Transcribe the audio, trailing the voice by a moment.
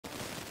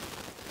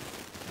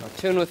Now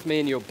turn with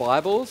me in your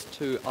Bibles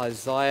to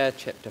Isaiah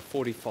chapter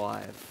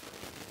 45.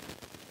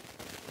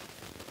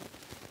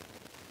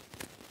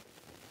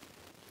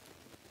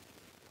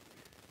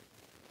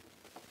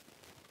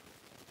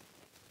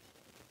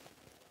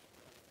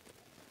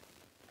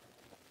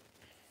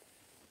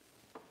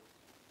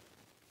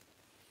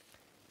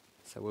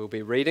 So we'll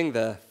be reading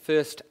the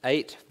first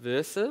 8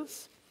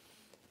 verses,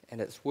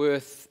 and it's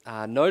worth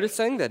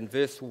noticing that in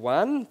verse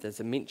 1 there's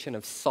a mention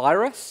of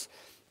Cyrus,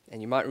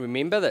 and you might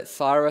remember that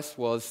Cyrus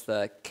was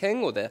the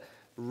king or the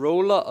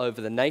ruler over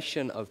the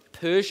nation of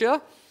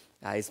Persia.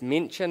 He's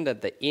mentioned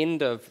at the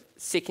end of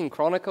 2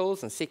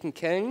 Chronicles and 2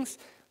 Kings,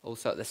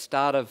 also at the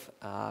start of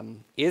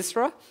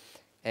Ezra,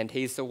 and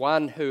he's the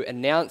one who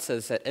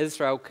announces that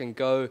Israel can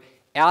go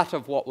out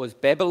of what was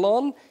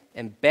Babylon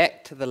and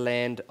back to the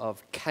land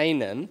of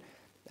Canaan,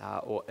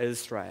 or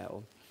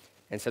Israel.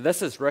 And so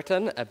this is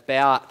written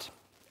about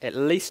at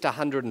least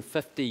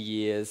 150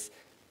 years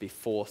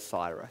before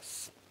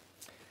Cyrus.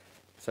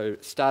 So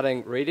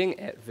starting reading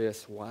at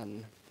verse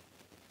 1.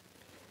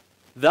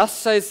 Thus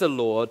says the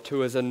Lord to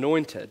his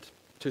anointed,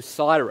 to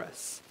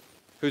Cyrus,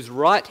 whose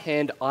right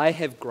hand I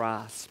have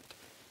grasped,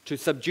 to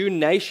subdue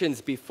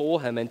nations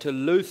before him and to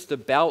loose the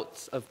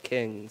belts of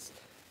kings,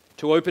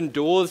 to open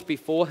doors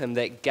before him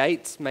that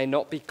gates may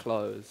not be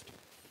closed.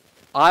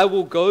 I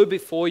will go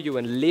before you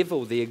and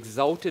level the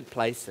exalted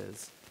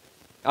places.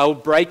 I will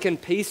break in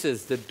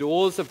pieces the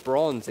doors of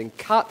bronze and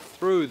cut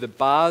through the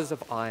bars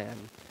of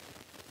iron.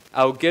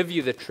 I will give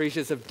you the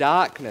treasures of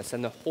darkness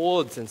and the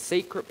hoards and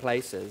secret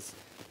places,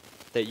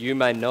 that you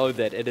may know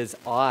that it is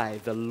I,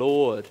 the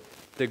Lord,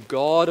 the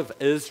God of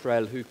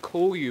Israel, who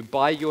call you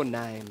by your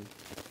name.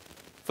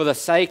 For the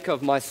sake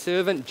of my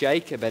servant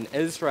Jacob and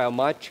Israel,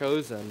 my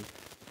chosen,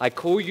 I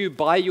call you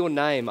by your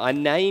name, I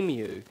name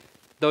you,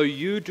 though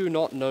you do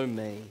not know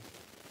me.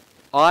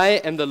 I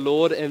am the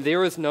Lord, and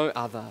there is no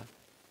other.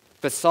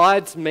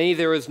 Besides me,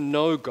 there is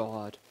no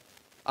God.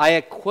 I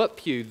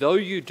equip you, though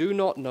you do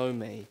not know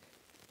me,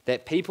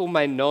 that people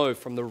may know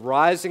from the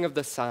rising of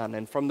the sun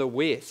and from the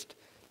west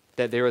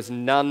that there is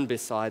none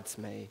besides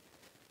me.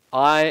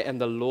 I am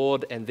the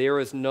Lord, and there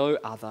is no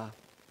other.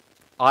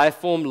 I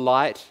form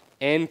light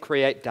and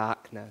create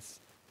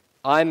darkness.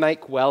 I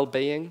make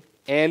well-being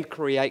and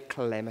create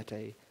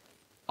calamity.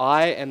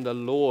 I am the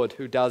Lord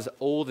who does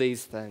all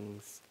these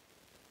things.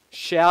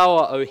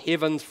 Shower, O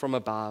heavens, from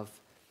above,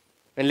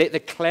 and let the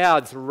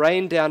clouds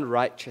rain down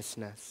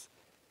righteousness.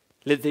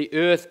 Let the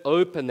earth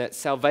open that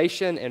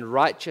salvation and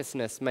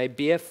righteousness may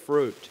bear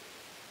fruit.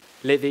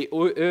 Let the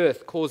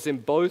earth cause them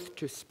both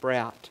to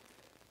sprout.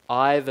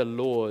 I, the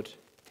Lord,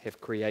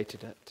 have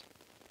created it.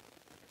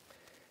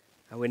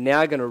 And we're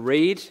now going to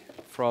read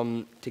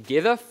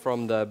together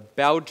from the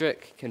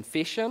Belgic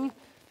Confession,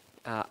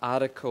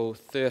 Article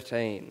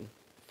 13.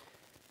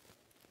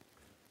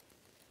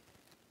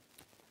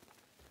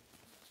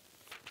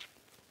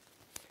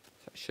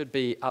 Should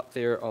be up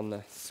there on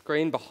the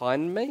screen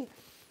behind me.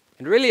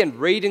 And really in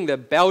reading the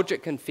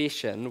Belgic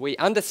Confession, we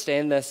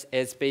understand this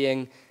as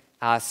being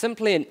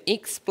simply an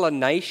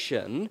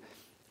explanation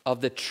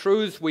of the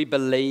truths we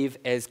believe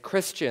as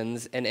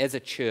Christians and as a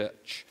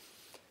church.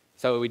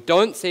 So we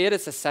don't see it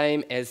as the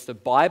same as the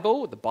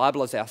Bible. The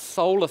Bible is our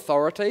sole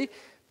authority,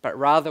 but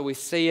rather we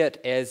see it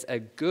as a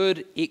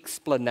good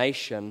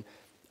explanation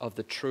of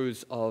the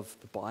truths of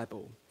the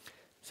Bible.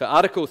 So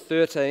Article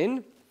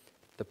 13,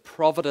 the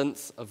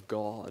providence of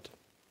God.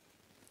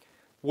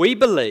 We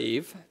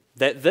believe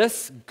that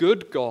this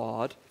good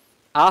God,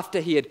 after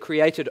he had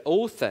created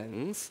all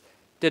things,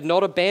 did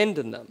not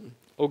abandon them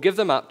or give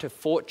them up to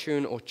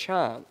fortune or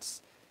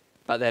chance,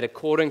 but that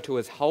according to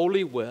his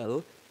holy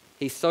will,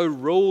 he so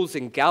rules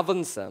and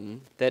governs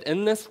them that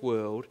in this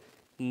world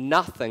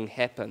nothing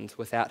happens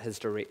without his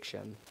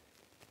direction.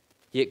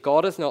 Yet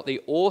God is not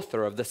the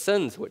author of the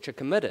sins which are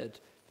committed,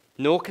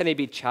 nor can he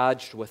be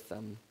charged with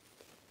them.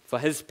 For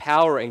his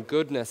power and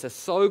goodness are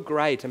so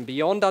great and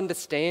beyond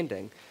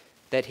understanding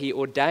that he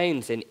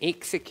ordains and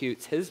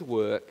executes his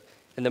work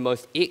in the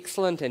most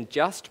excellent and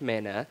just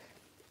manner,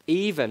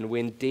 even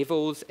when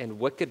devils and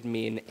wicked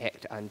men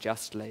act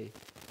unjustly.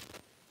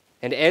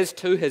 And as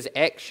to his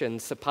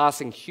actions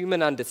surpassing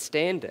human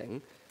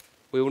understanding,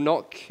 we will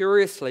not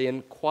curiously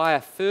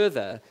inquire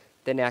further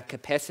than our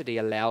capacity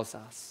allows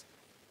us,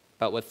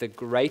 but with the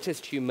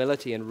greatest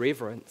humility and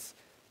reverence,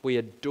 we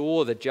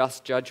adore the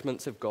just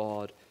judgments of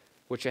God,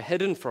 which are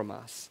hidden from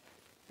us,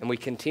 and we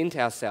content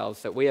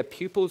ourselves that we are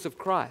pupils of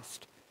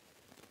Christ,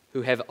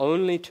 who have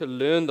only to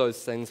learn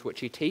those things which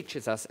he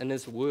teaches us in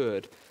his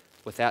word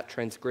without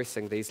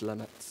transgressing these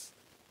limits.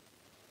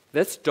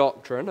 This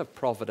doctrine of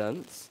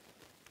providence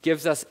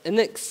gives us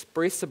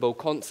inexpressible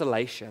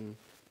consolation,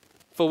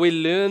 for we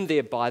learn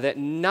thereby that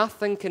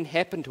nothing can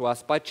happen to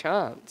us by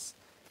chance,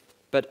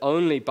 but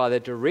only by the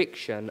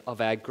direction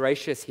of our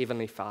gracious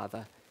Heavenly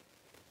Father.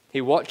 He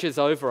watches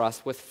over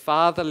us with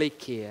fatherly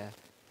care,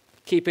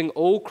 keeping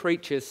all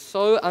creatures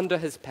so under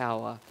his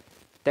power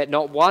that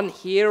not one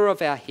hair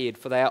of our head,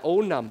 for they are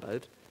all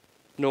numbered,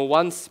 nor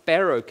one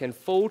sparrow can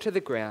fall to the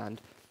ground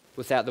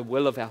without the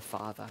will of our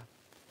Father.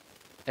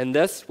 In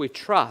this we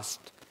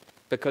trust,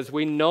 because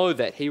we know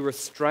that he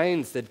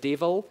restrains the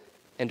devil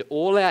and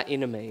all our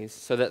enemies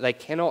so that they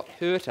cannot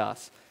hurt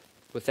us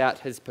without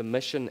his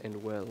permission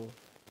and will.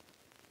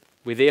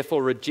 We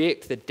therefore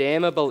reject the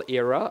damnable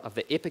error of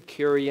the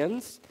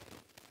Epicureans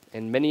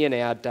and many in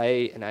our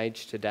day and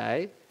age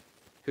today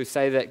who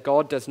say that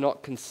God does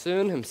not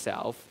concern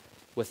himself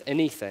with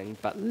anything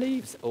but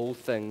leaves all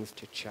things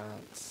to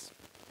chance.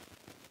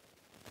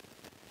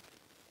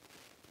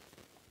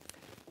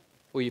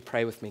 Will you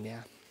pray with me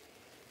now?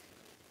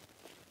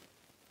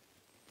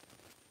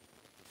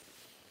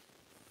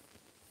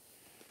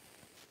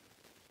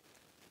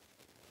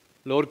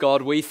 Lord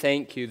God, we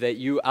thank you that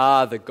you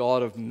are the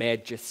God of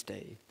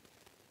majesty,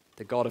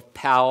 the God of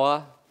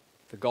power,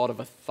 the God of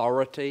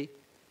authority,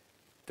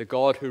 the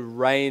God who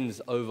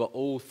reigns over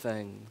all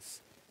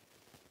things.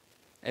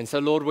 And so,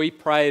 Lord, we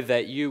pray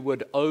that you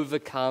would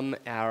overcome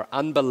our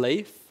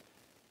unbelief,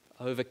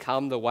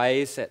 overcome the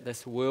ways that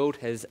this world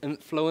has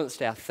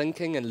influenced our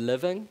thinking and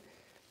living,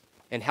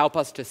 and help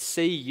us to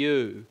see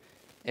you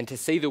and to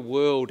see the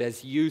world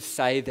as you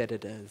say that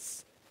it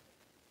is.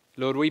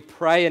 Lord, we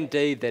pray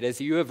indeed that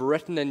as you have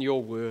written in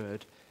your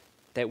word,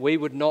 that we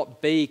would not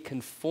be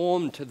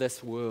conformed to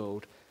this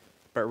world,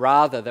 but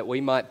rather that we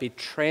might be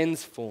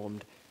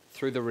transformed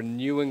through the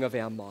renewing of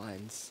our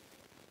minds.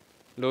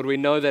 Lord, we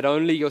know that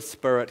only your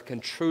Spirit can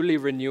truly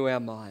renew our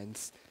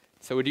minds.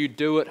 So would you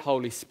do it,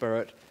 Holy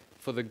Spirit,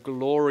 for the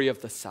glory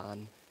of the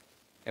Son?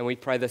 And we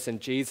pray this in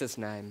Jesus'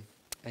 name.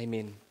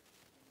 Amen.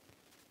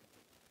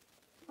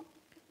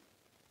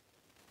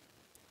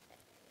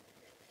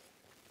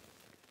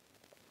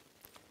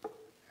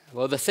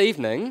 Well, this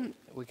evening,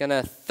 we're going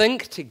to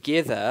think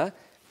together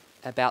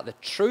about the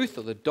truth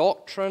or the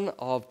doctrine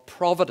of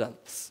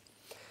providence.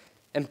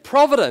 And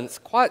providence,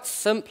 quite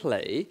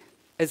simply,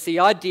 is the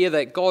idea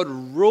that God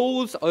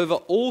rules over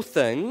all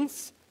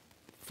things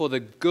for the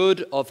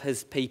good of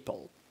his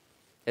people.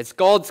 It's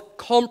God's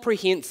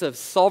comprehensive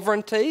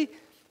sovereignty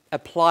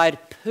applied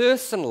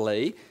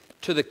personally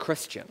to the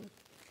Christian.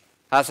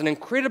 It's an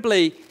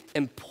incredibly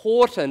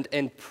important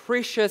and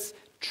precious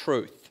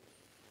truth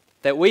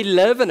that we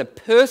live in a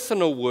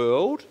personal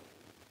world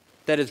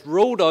that is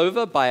ruled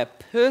over by a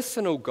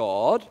personal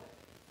God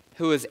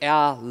who is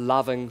our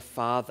loving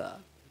Father.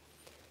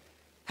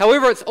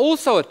 However, it's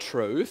also a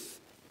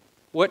truth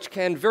which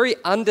can very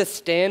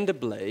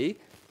understandably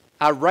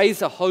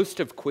raise a host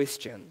of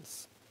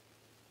questions.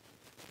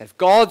 If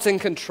God's in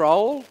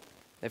control,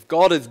 if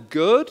God is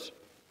good,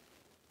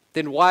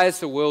 then why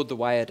is the world the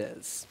way it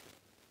is?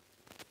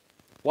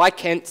 Why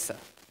cancer?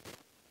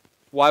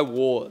 Why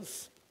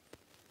wars?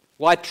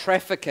 Why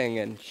trafficking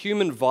and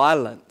human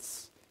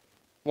violence?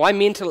 Why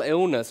mental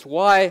illness?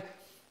 Why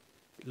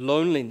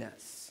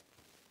loneliness?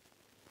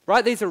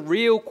 Right, these are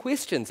real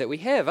questions that we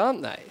have,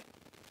 aren't they?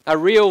 Are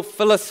real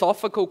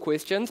philosophical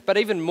questions, but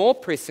even more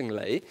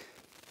pressingly,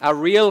 are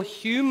real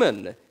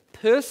human,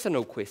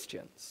 personal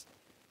questions.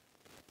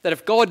 That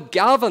if God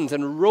governs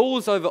and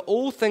rules over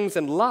all things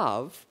in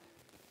love,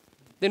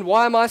 then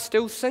why am I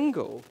still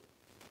single?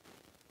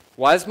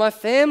 Why is my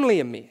family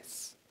a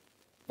mess?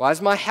 Why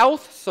is my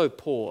health so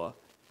poor?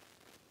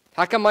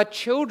 How come my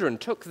children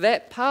took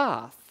that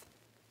path?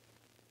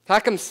 How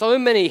come so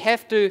many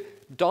have to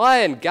die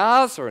in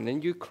Gaza and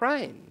in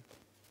Ukraine?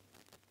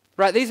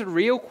 Right, these are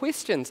real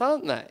questions,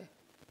 aren't they?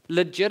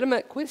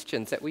 Legitimate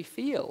questions that we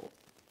feel.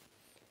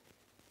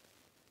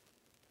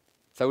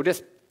 So we'll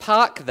just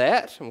park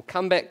that and we'll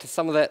come back to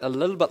some of that a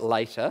little bit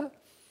later.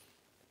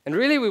 And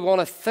really we want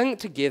to think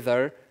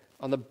together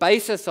on the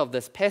basis of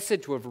this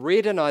passage we've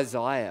read in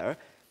Isaiah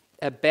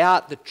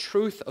about the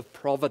truth of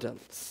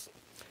providence.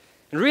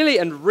 And really,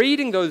 in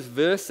reading those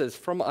verses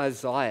from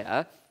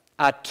Isaiah,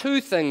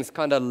 two things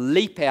kind of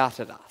leap out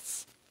at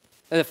us.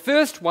 And the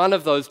first one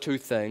of those two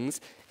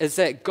things is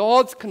that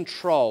God's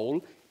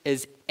control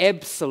is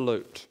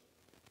absolute.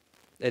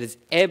 It is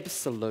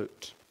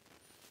absolute.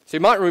 So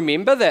you might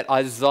remember that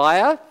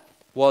Isaiah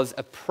was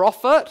a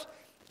prophet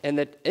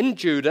in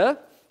Judah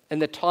in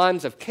the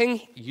times of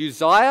King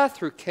Uzziah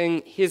through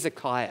King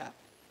Hezekiah.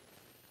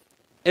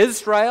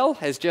 Israel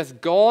has just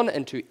gone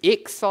into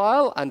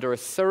exile under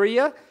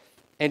Assyria,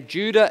 and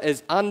Judah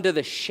is under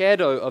the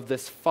shadow of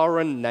this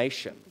foreign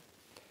nation.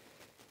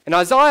 And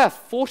Isaiah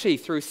 40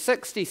 through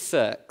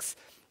 66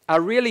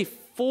 are really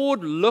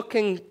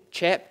forward-looking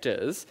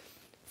chapters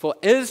for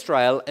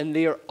Israel in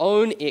their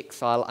own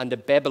exile under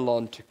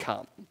Babylon to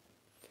come.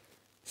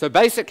 So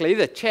basically,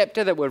 the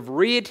chapter that we've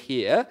read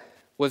here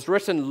was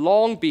written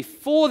long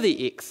before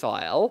the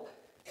exile,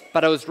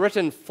 but it was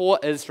written for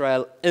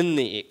Israel in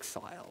the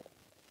exile.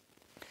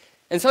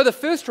 And so the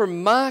first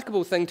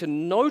remarkable thing to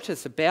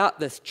notice about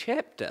this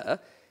chapter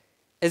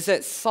is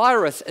that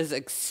Cyrus is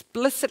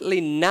explicitly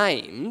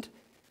named,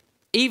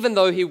 even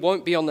though he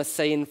won't be on the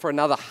scene for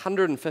another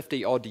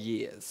 150 odd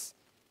years.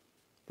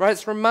 Right?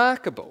 It's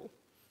remarkable.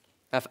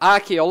 Now, if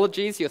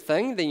archaeology is your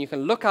thing, then you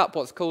can look up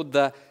what's called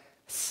the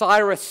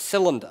Cyrus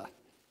cylinder,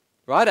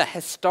 right? A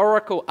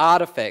historical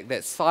artifact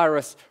that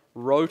Cyrus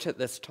wrote at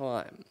this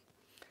time.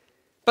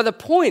 But the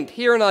point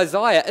here in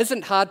Isaiah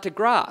isn't hard to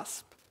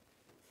grasp.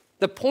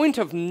 The point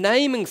of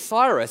naming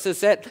Cyrus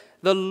is that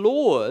the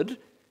Lord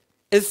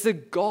is the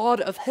God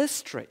of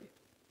history.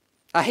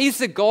 He's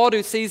the God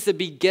who sees the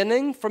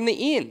beginning from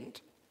the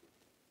end.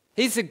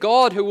 He's the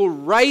God who will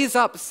raise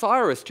up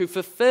Cyrus to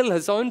fulfill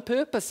his own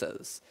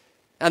purposes.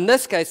 In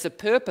this case, the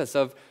purpose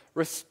of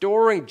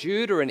restoring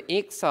Judah in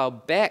exile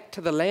back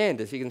to the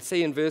land, as you can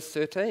see in verse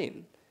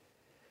 13.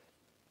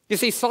 You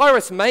see,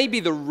 Cyrus may be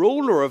the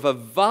ruler of a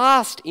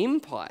vast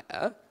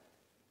empire,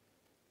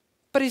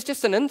 but he's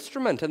just an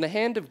instrument in the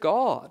hand of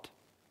God.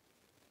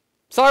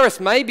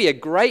 Cyrus may be a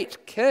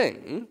great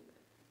king,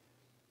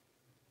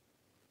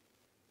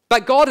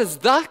 but God is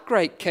the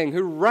great king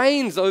who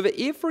reigns over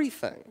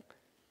everything.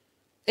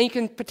 And you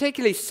can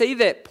particularly see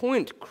that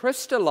point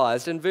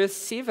crystallized in verse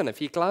 7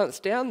 if you glance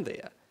down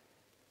there.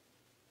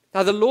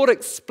 Now, the Lord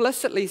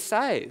explicitly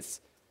says,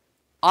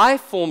 I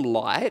form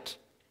light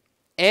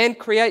and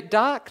create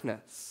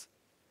darkness.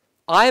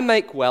 I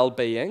make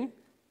well-being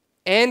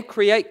and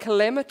create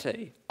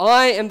calamity.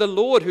 I am the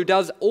Lord who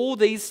does all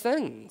these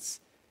things.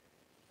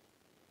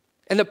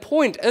 And the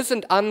point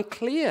isn't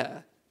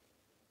unclear.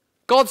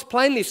 God's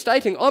plainly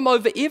stating, I'm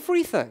over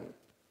everything.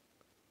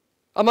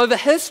 I'm over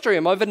history,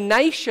 I'm over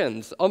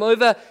nations, I'm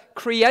over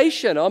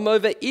creation, I'm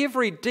over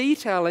every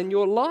detail in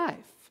your life.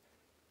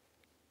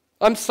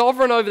 I'm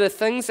sovereign over the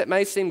things that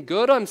may seem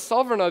good, I'm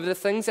sovereign over the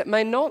things that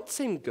may not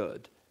seem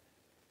good.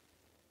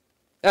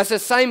 That's the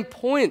same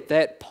point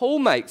that Paul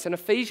makes in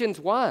Ephesians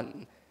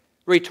 1,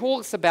 where he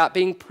talks about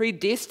being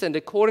predestined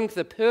according to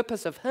the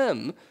purpose of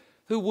him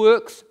who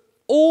works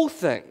all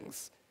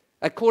things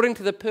according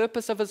to the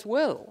purpose of his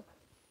will.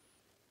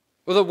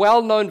 Or the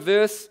well-known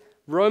verse,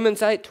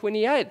 Romans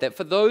 8:28, that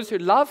for those who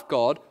love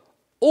God,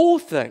 all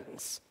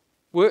things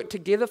work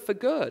together for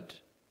good.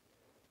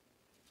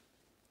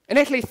 And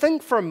actually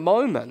think for a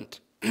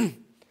moment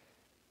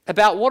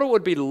about what it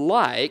would be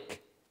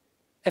like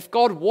if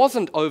God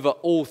wasn't over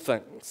all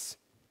things,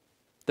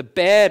 the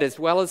bad as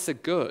well as the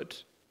good.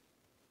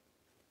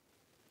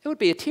 It would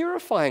be a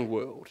terrifying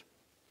world.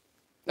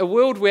 A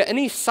world where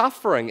any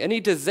suffering, any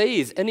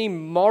disease, any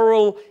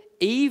moral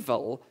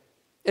evil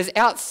is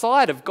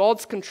outside of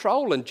God's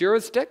control and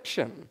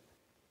jurisdiction.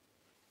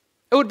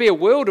 It would be a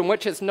world in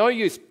which it's no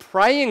use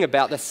praying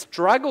about the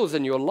struggles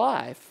in your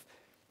life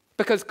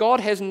because God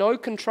has no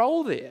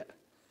control there.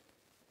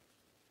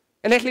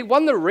 And actually,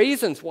 one of the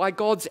reasons why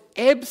God's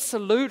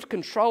absolute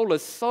control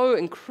is so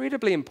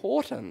incredibly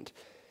important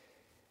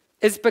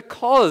is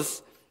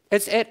because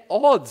it's at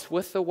odds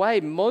with the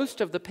way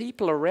most of the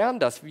people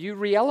around us view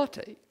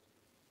reality.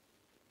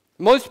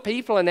 Most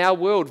people in our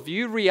world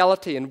view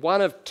reality in one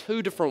of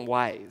two different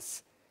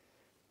ways.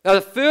 Now,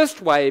 the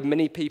first way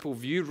many people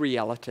view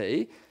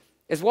reality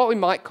is what we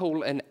might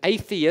call an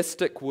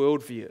atheistic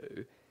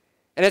worldview.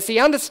 And it's the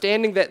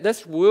understanding that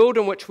this world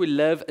in which we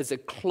live is a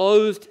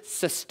closed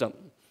system,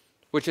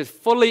 which is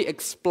fully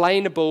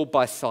explainable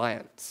by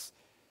science.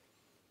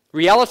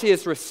 Reality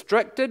is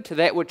restricted to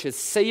that which is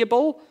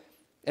seeable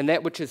and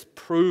that which is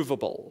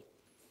provable.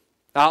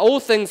 All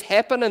things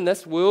happen in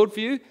this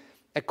worldview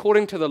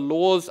according to the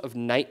laws of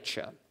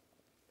nature.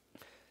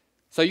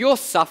 So your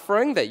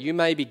suffering that you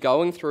may be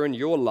going through in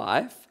your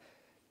life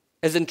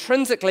is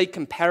intrinsically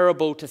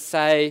comparable to,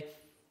 say,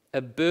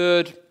 a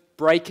bird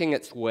breaking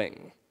its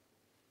wing.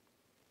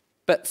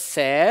 Bit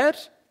sad,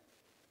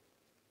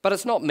 but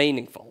it's not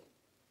meaningful.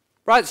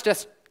 Right? It's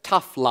just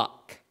tough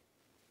luck.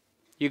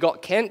 You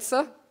got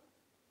cancer?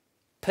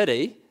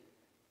 Pity,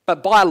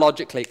 but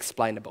biologically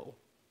explainable.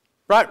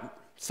 Right?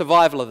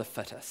 Survival of the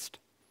fittest.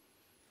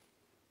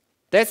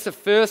 That's the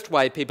first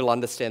way people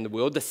understand the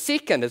world. The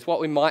second is what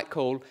we might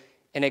call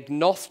an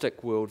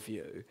agnostic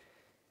worldview.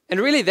 And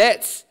really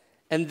that's,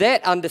 in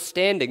that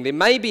understanding, there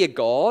may be a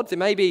God, there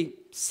may be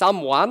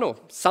someone or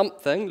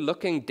something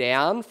looking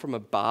down from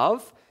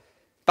above,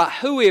 but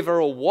whoever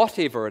or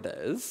whatever it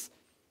is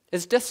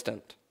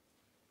distant,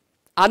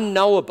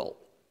 unknowable,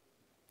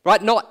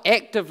 right? Not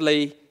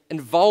actively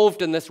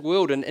involved in this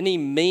world in any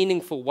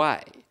meaningful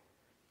way.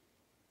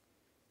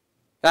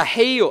 Now,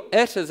 he or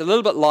it is a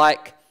little bit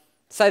like,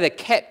 say, the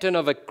captain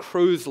of a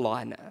cruise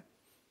liner.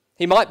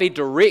 He might be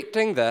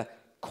directing the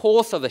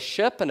course of the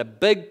ship in a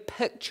big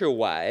picture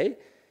way,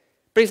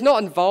 but he's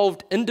not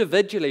involved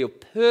individually or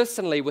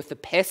personally with the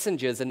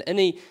passengers in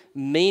any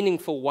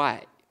meaningful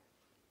way.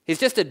 He's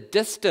just a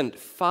distant,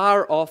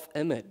 far-off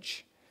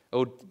image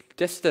or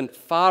distant,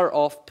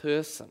 far-off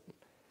person.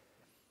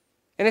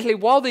 And actually,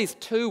 while these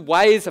two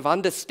ways of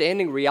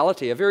understanding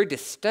reality are very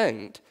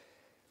distinct,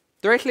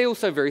 they're actually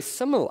also very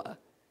similar.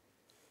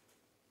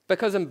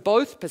 Because in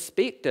both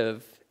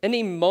perspectives,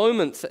 any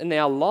moments in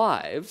our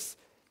lives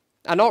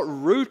are not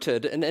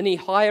rooted in any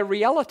higher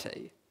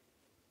reality.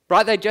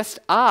 Right? They just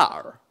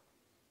are.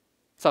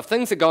 So if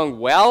things are going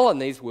well in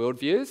these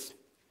worldviews,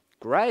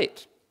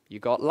 great, you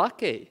got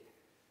lucky.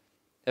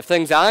 If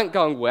things aren't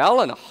going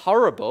well and are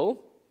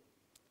horrible,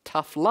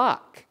 tough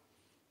luck.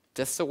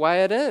 Just the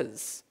way it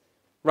is.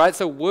 Right?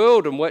 It's a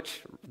world in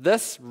which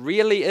this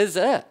really is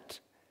it.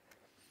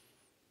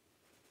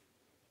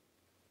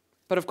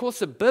 But of course,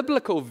 the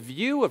biblical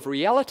view of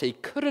reality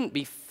couldn't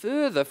be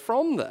further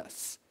from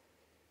this.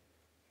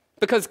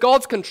 Because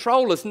God's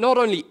control is not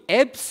only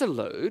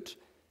absolute,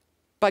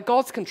 but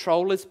God's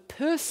control is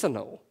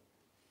personal.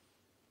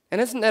 And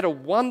isn't that a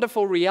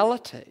wonderful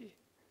reality?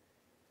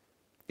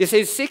 You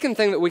see, the second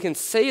thing that we can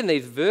see in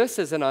these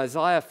verses in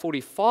Isaiah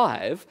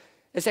 45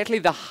 is actually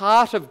the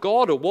heart of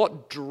God, or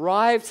what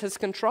drives his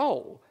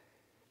control.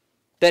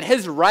 That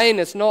his reign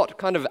is not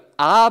kind of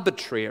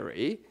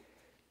arbitrary.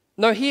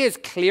 No, he has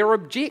clear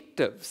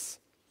objectives.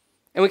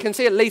 And we can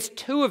see at least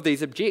two of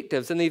these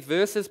objectives in these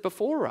verses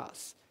before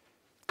us.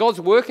 God's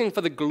working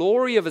for the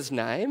glory of his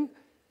name,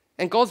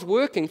 and God's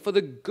working for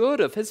the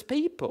good of his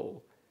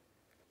people.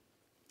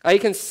 You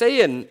can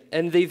see in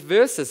these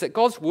verses that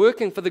God's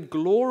working for the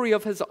glory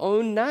of his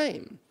own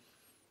name.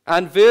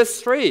 And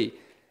verse 3,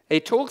 he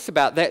talks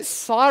about that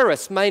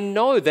Cyrus may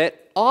know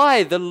that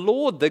I, the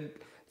Lord,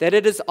 that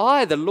it is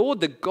I, the Lord,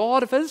 the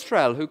God of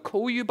Israel, who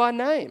call you by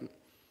name.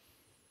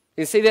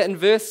 You can see that in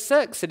verse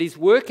 6, that he's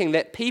working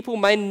that people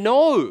may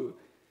know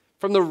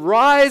from the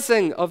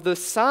rising of the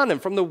sun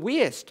and from the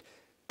west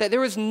that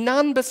there is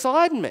none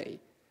beside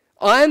me.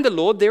 I am the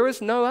Lord, there is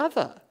no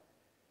other.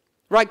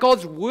 Right,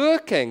 God's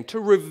working to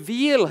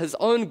reveal his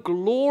own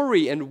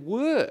glory and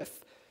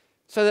worth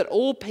so that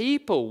all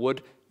people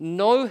would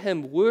know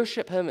him,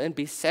 worship him, and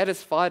be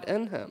satisfied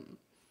in him.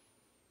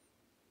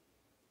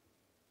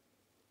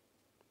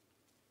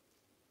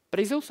 But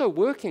he's also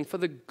working for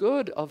the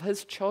good of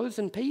his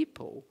chosen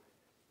people.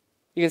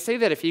 You can see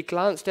that if you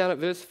glance down at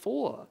verse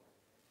 4,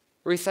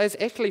 where he says,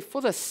 actually,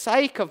 for the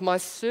sake of my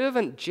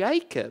servant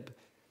Jacob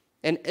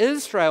and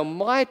Israel,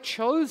 my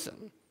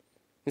chosen.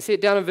 You see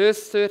it down in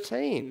verse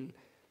 13.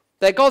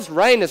 That God's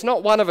reign is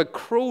not one of a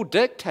cruel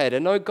dictator.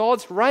 No,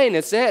 God's reign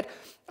is that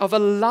of a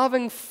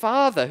loving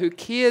father who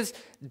cares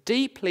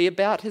deeply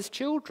about his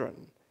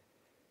children.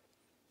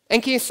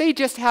 And can you see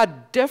just how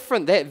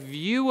different that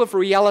view of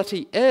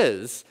reality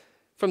is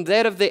from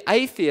that of the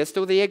atheist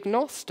or the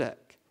agnostic?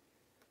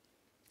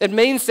 It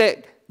means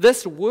that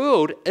this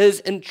world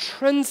is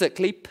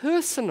intrinsically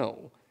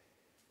personal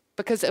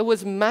because it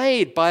was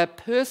made by a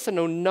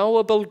personal,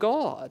 knowable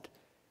God.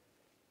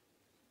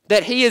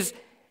 That he is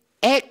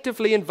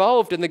actively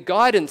involved in the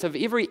guidance of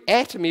every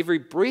atom, every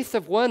breath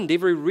of wind,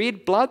 every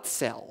red blood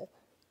cell.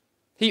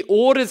 He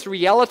orders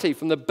reality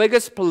from the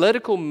biggest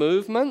political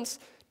movements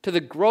to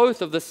the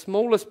growth of the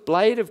smallest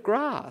blade of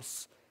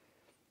grass.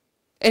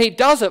 And he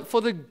does it for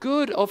the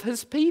good of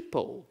his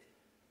people.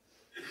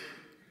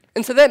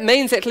 And so that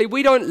means actually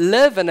we don't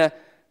live in a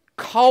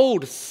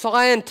cold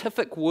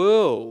scientific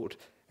world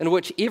in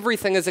which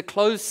everything is a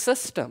closed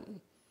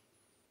system.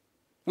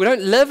 We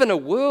don't live in a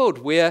world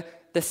where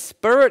the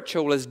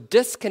spiritual is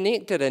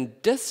disconnected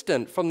and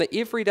distant from the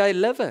everyday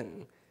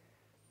living.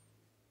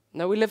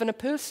 No, we live in a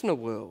personal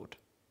world,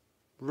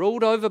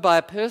 ruled over by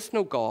a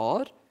personal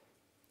God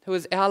who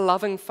is our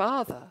loving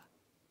Father.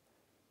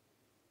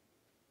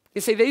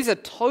 You see, these are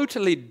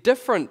totally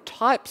different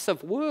types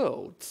of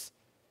worlds.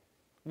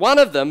 One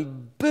of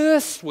them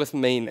bursts with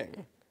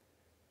meaning.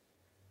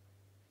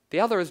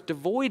 The other is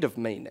devoid of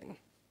meaning.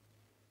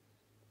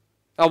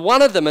 Now,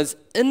 one of them is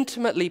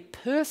intimately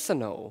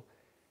personal,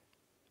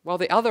 while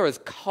the other is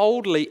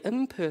coldly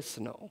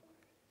impersonal.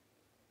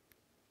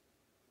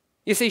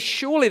 You see,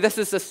 surely this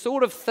is the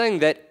sort of thing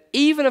that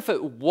even if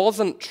it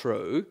wasn't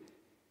true,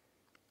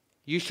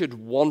 you should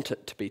want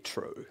it to be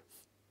true.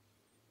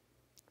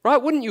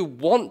 Right? Wouldn't you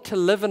want to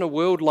live in a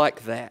world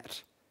like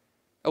that?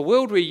 A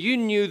world where you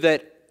knew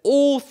that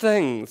all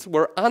things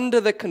were under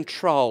the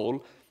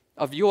control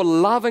of your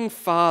loving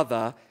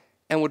Father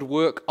and would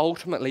work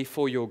ultimately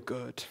for your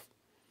good.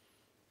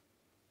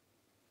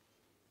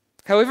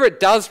 However,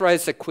 it does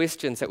raise the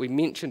questions that we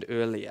mentioned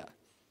earlier.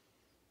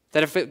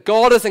 That if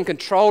God is in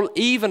control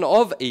even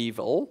of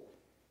evil,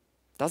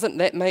 doesn't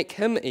that make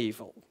him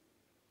evil?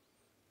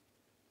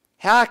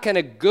 How can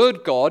a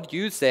good God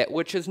use that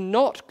which is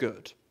not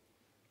good?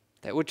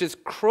 That which is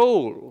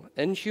cruel,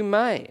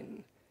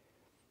 inhumane?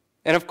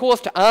 And of course,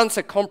 to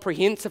answer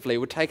comprehensively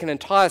would take an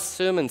entire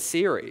sermon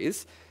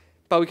series,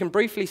 but we can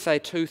briefly say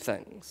two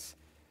things.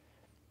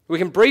 We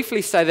can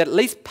briefly say that at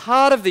least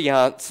part of the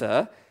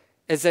answer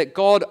is that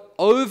God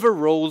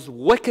overrules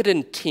wicked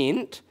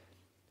intent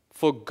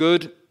for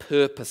good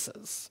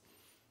purposes.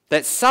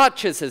 That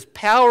such is his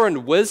power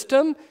and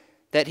wisdom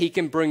that he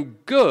can bring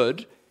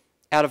good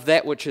out of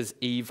that which is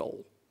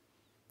evil.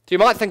 So you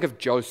might think of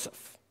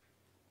Joseph,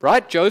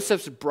 right?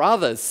 Joseph's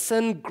brothers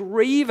sinned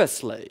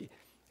grievously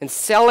in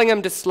selling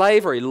him to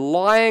slavery,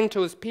 lying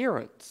to his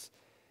parents.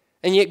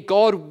 And yet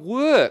God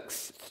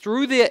works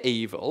through their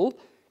evil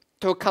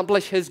to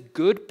accomplish his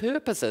good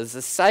purposes,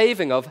 the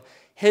saving of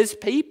his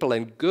people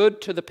and good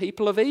to the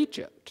people of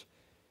Egypt.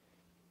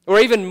 Or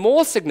even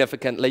more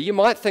significantly, you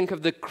might think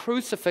of the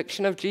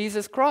crucifixion of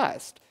Jesus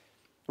Christ,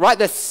 right?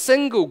 The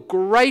single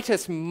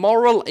greatest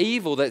moral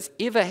evil that's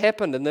ever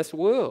happened in this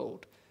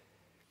world.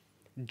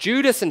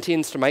 Judas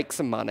intends to make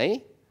some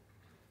money.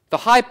 The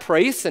high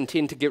priests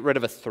intend to get rid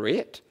of a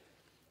threat.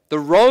 The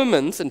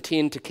Romans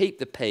intend to keep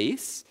the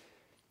peace.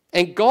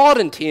 And God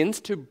intends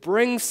to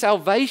bring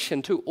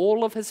salvation to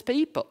all of his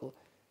people.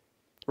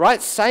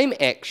 Right? Same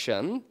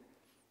action,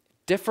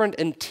 different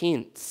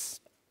intents.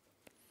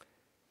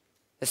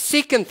 The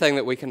second thing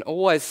that we can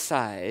always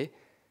say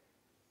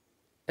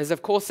is,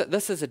 of course, that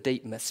this is a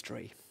deep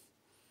mystery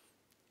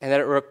and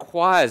that it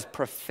requires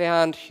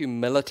profound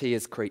humility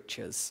as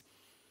creatures.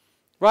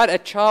 Right? A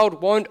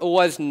child won't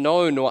always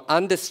know nor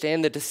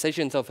understand the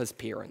decisions of his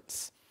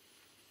parents.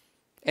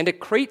 And a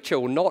creature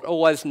will not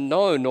always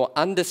know nor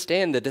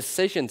understand the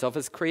decisions of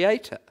his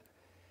creator.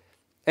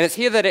 And it's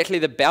here that actually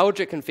the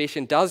Belgic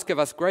Confession does give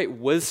us great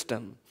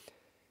wisdom.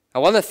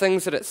 And one of the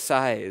things that it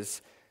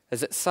says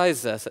is it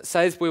says this. It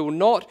says, we will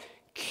not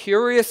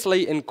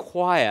curiously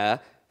inquire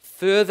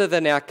further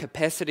than our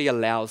capacity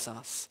allows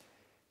us,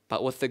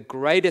 but with the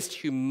greatest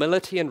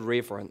humility and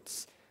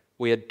reverence,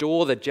 we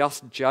adore the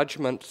just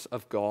judgments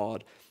of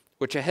God,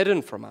 which are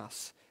hidden from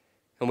us,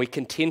 and we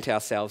content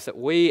ourselves that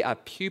we are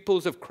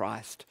pupils of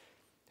Christ,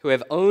 who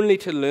have only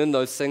to learn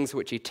those things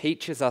which he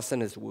teaches us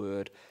in his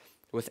word,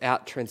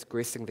 without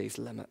transgressing these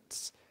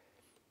limits.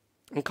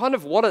 And kind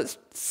of what it's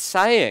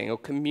saying or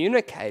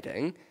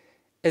communicating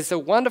is the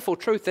wonderful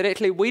truth that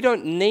actually we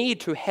don't need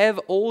to have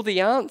all the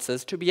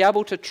answers to be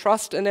able to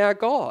trust in our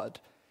God.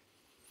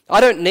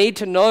 I don't need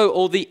to know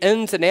all the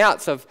ins and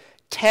outs of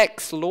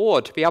tax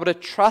law to be able to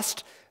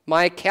trust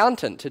my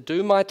accountant to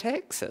do my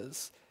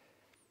taxes.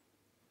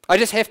 I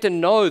just have to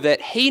know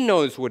that he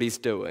knows what he's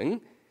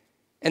doing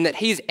and that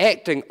he's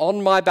acting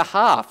on my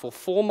behalf or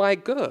for my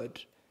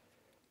good.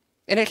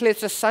 And actually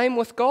it's the same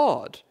with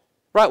God,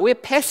 right? We're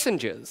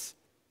passengers.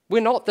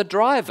 We're not the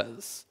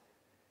drivers.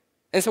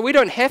 And so we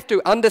don't have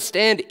to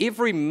understand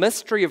every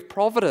mystery of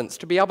providence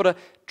to be able to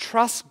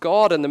trust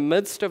God in the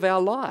midst of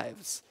our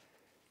lives.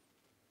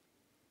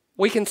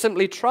 We can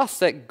simply trust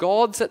that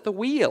God's at the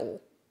wheel.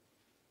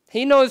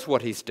 He knows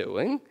what he's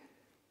doing,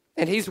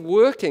 and he's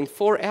working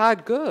for our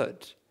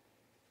good.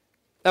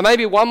 Now,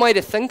 maybe one way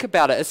to think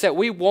about it is that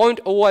we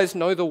won't always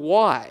know the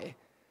why,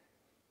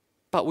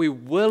 but we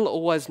will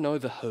always know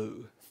the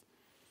who.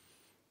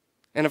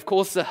 And of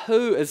course, the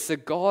who is the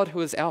God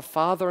who is our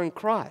Father in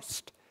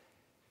Christ,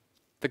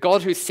 the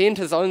God who sent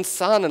his own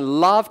Son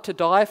and loved to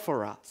die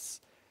for us,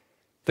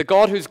 the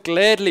God who's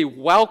gladly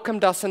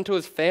welcomed us into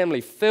his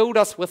family, filled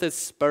us with his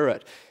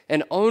Spirit,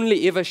 and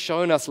only ever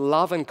shown us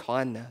love and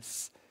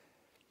kindness.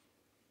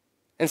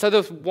 And so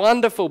this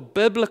wonderful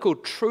biblical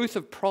truth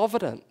of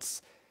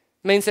providence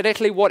means that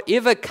actually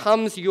whatever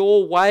comes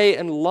your way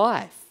in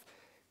life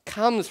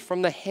comes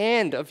from the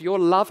hand of your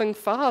loving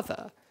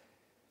Father.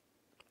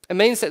 It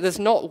means that there's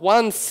not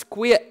one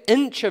square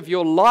inch of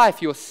your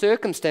life, your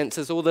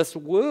circumstances, or this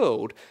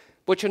world,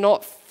 which are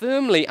not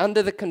firmly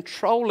under the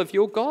control of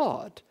your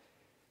God.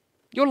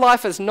 Your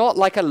life is not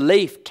like a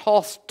leaf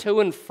tossed to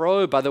and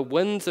fro by the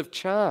winds of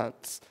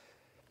chance.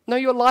 No,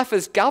 your life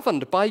is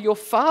governed by your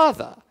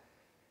Father.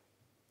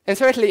 And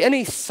so actually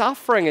any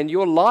suffering in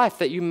your life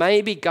that you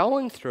may be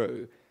going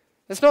through,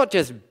 it's not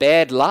just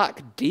bad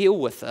luck, deal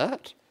with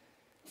it.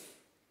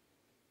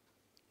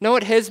 No,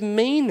 it has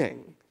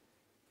meaning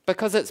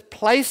because it's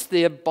placed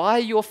there by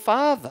your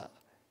Father.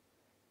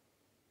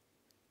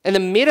 And the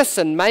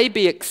medicine may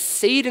be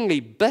exceedingly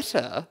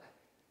bitter,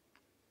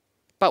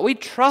 but we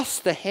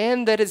trust the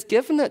hand that has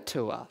given it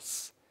to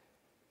us.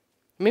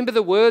 Remember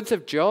the words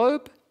of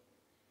Job?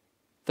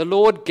 The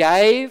Lord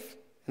gave,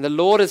 and the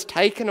Lord has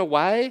taken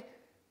away.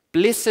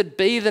 Blessed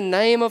be the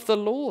name of the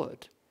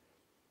Lord.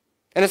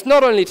 And it's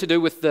not only to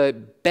do with the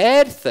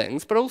bad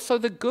things, but also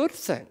the good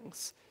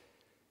things.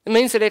 It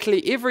means that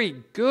actually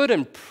every good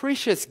and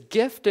precious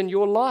gift in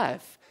your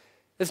life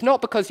is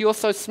not because you're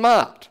so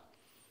smart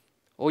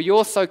or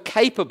you're so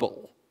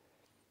capable.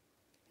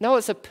 No,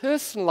 it's a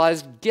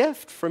personalized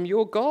gift from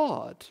your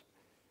God.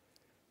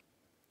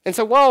 And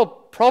so while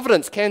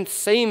providence can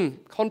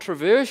seem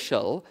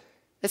controversial,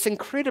 it's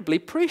incredibly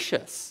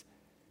precious.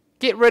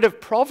 Get rid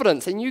of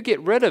providence and you get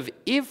rid of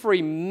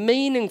every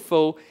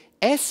meaningful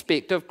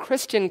aspect of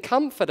Christian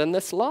comfort in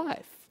this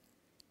life.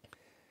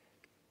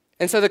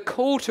 And so the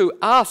call to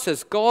us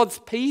as God's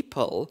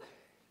people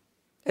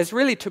is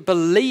really to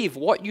believe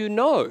what you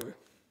know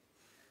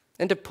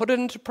and to put it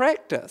into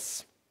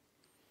practice.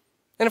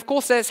 And of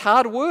course that's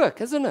hard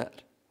work, isn't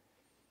it?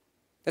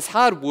 It's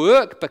hard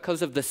work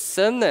because of the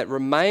sin that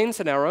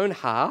remains in our own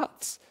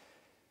hearts.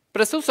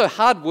 But it's also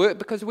hard work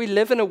because we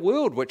live in a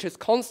world which is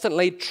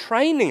constantly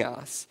training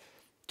us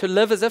to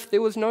live as if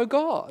there was no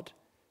God.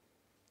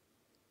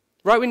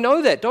 Right, we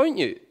know that, don't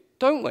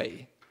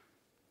we?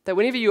 That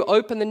whenever you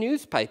open the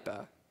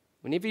newspaper,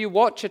 whenever you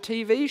watch a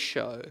TV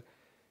show,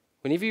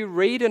 whenever you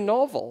read a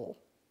novel,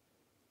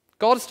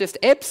 God's just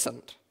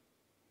absent.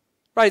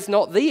 Right, he's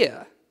not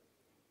there.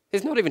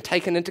 He's not even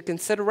taken into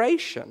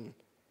consideration.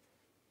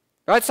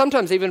 Right,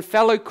 sometimes even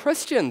fellow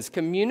Christians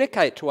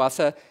communicate to us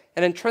an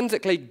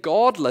intrinsically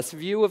godless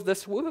view of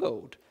this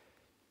world.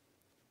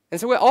 And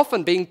so we're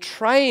often being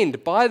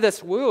trained by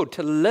this world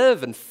to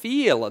live and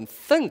feel and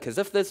think as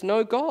if there's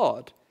no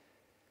God.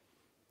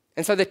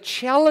 And so the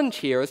challenge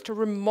here is to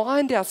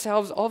remind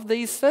ourselves of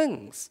these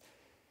things.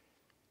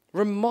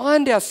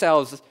 Remind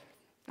ourselves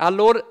our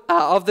Lord,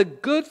 of the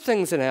good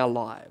things in our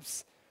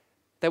lives.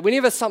 That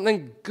whenever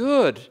something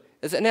good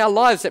is in our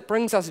lives that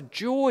brings us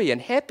joy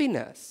and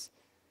happiness,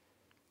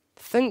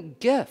 think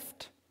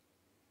gift.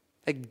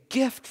 A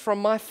gift from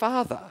my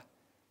Father.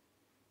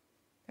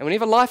 And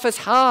whenever life is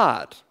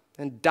hard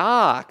and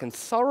dark and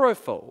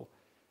sorrowful,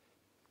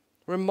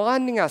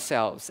 reminding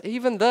ourselves,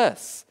 even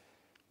this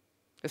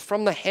is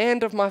from the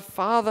hand of my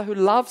Father who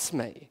loves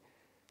me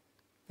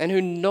and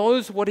who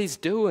knows what He's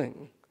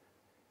doing.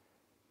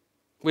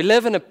 We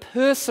live in a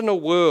personal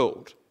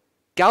world,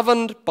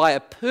 governed by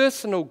a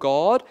personal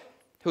God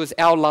who is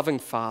our loving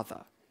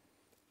Father.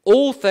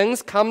 All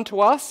things come to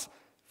us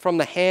from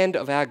the hand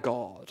of our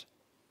God.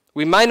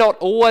 We may not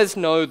always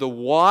know the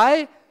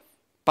why,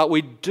 but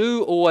we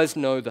do always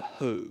know the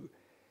who.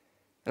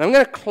 And I'm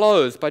going to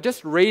close by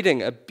just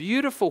reading a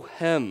beautiful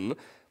hymn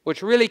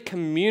which really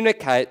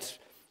communicates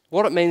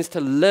what it means to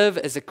live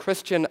as a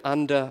Christian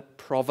under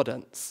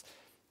providence.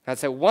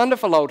 It's a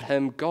wonderful old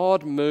hymn,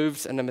 God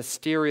Moves in a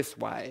Mysterious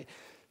Way.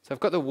 So I've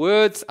got the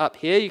words up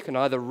here. You can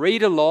either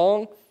read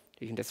along,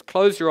 you can just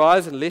close your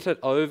eyes and let it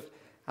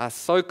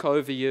soak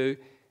over you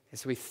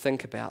as we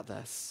think about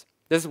this.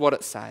 This is what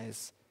it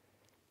says.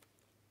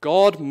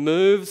 God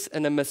moves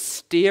in a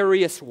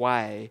mysterious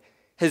way,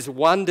 His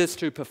wonders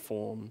to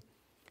perform.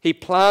 He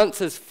plants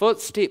His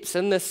footsteps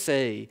in the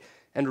sea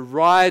and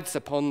rides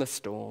upon the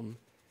storm.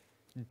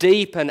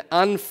 Deep and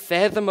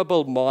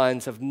unfathomable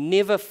minds of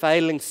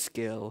never-failing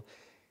skill,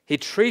 He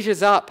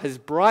treasures up His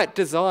bright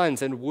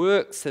designs and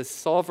works His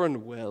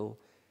sovereign will.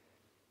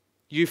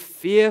 You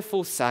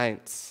fearful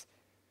saints,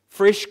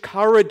 fresh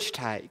courage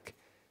take.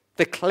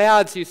 The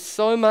clouds you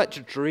so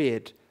much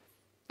dread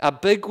are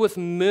big with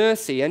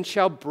mercy and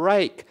shall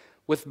break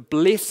with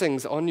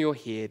blessings on your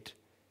head.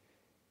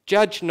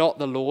 Judge not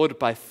the Lord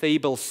by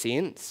feeble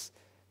sense,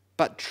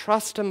 but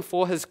trust Him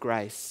for His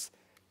grace.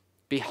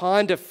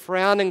 Behind a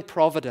frowning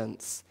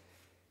providence,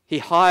 He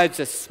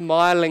hides a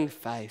smiling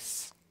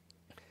face.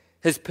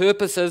 His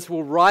purposes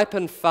will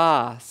ripen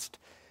fast,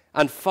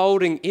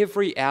 unfolding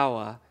every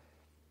hour.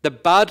 The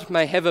bud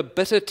may have a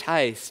bitter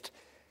taste,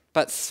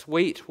 but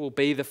sweet will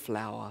be the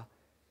flower.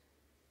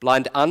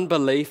 Blind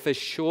unbelief is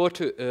sure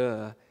to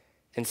err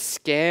and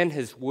scan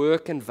His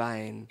work in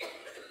vain.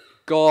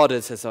 God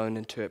is His own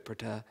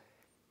interpreter,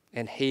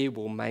 and He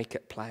will make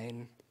it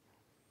plain.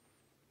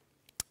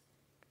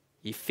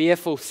 Ye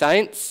fearful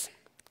saints,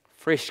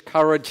 fresh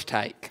courage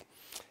take.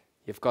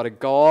 You've got a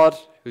God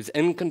who's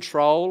in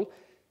control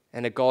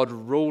and a God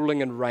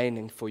ruling and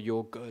reigning for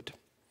your good.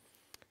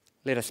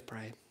 Let us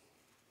pray.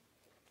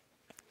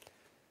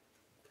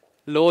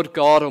 Lord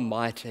God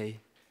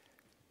Almighty,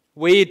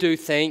 we do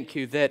thank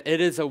You that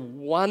it is a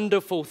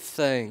wonderful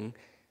thing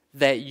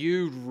that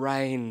You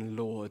reign,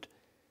 Lord.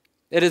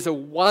 It is a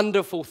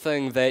wonderful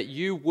thing that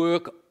You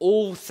work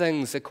all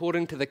things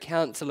according to the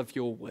counsel of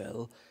Your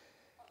will.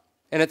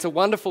 And it's a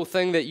wonderful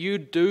thing that You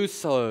do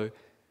so,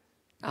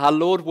 our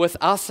Lord, with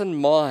us in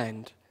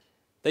mind,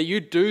 that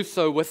You do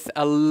so with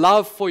a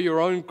love for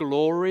Your own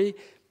glory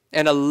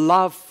and a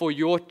love for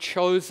Your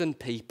chosen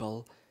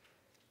people.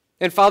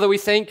 And Father, we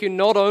thank You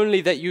not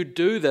only that You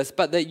do this,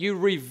 but that You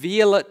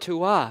reveal it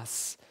to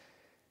us,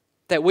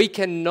 that we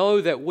can know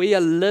that we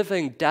are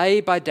living day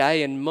by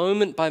day and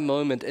moment by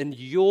moment in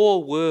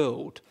Your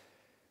world,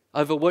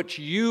 over which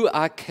You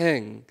are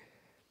King,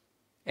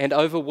 and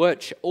over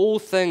which all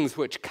things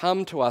which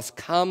come to us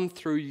come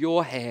through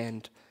Your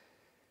hand.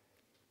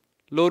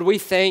 Lord, we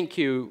thank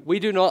You. We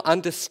do not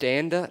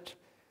understand it.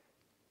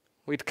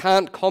 We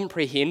can't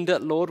comprehend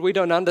it, Lord. We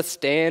don't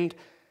understand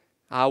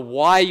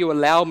why You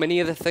allow many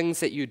of the things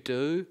that You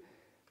do.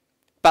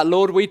 But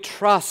Lord, we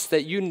trust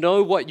that You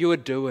know what You are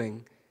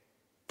doing,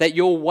 that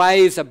Your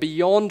ways are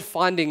beyond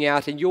finding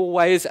out, and Your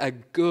ways are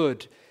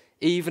good,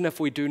 even if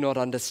we do not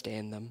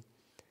understand them.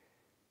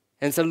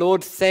 And so,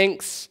 Lord,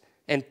 thanks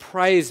and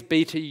praise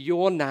be to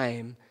Your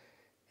name.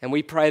 And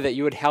we pray that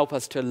You would help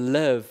us to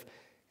live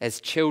as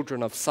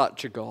children of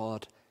such a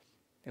God.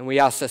 And we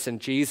ask this in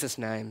Jesus'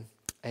 name.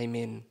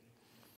 Amen.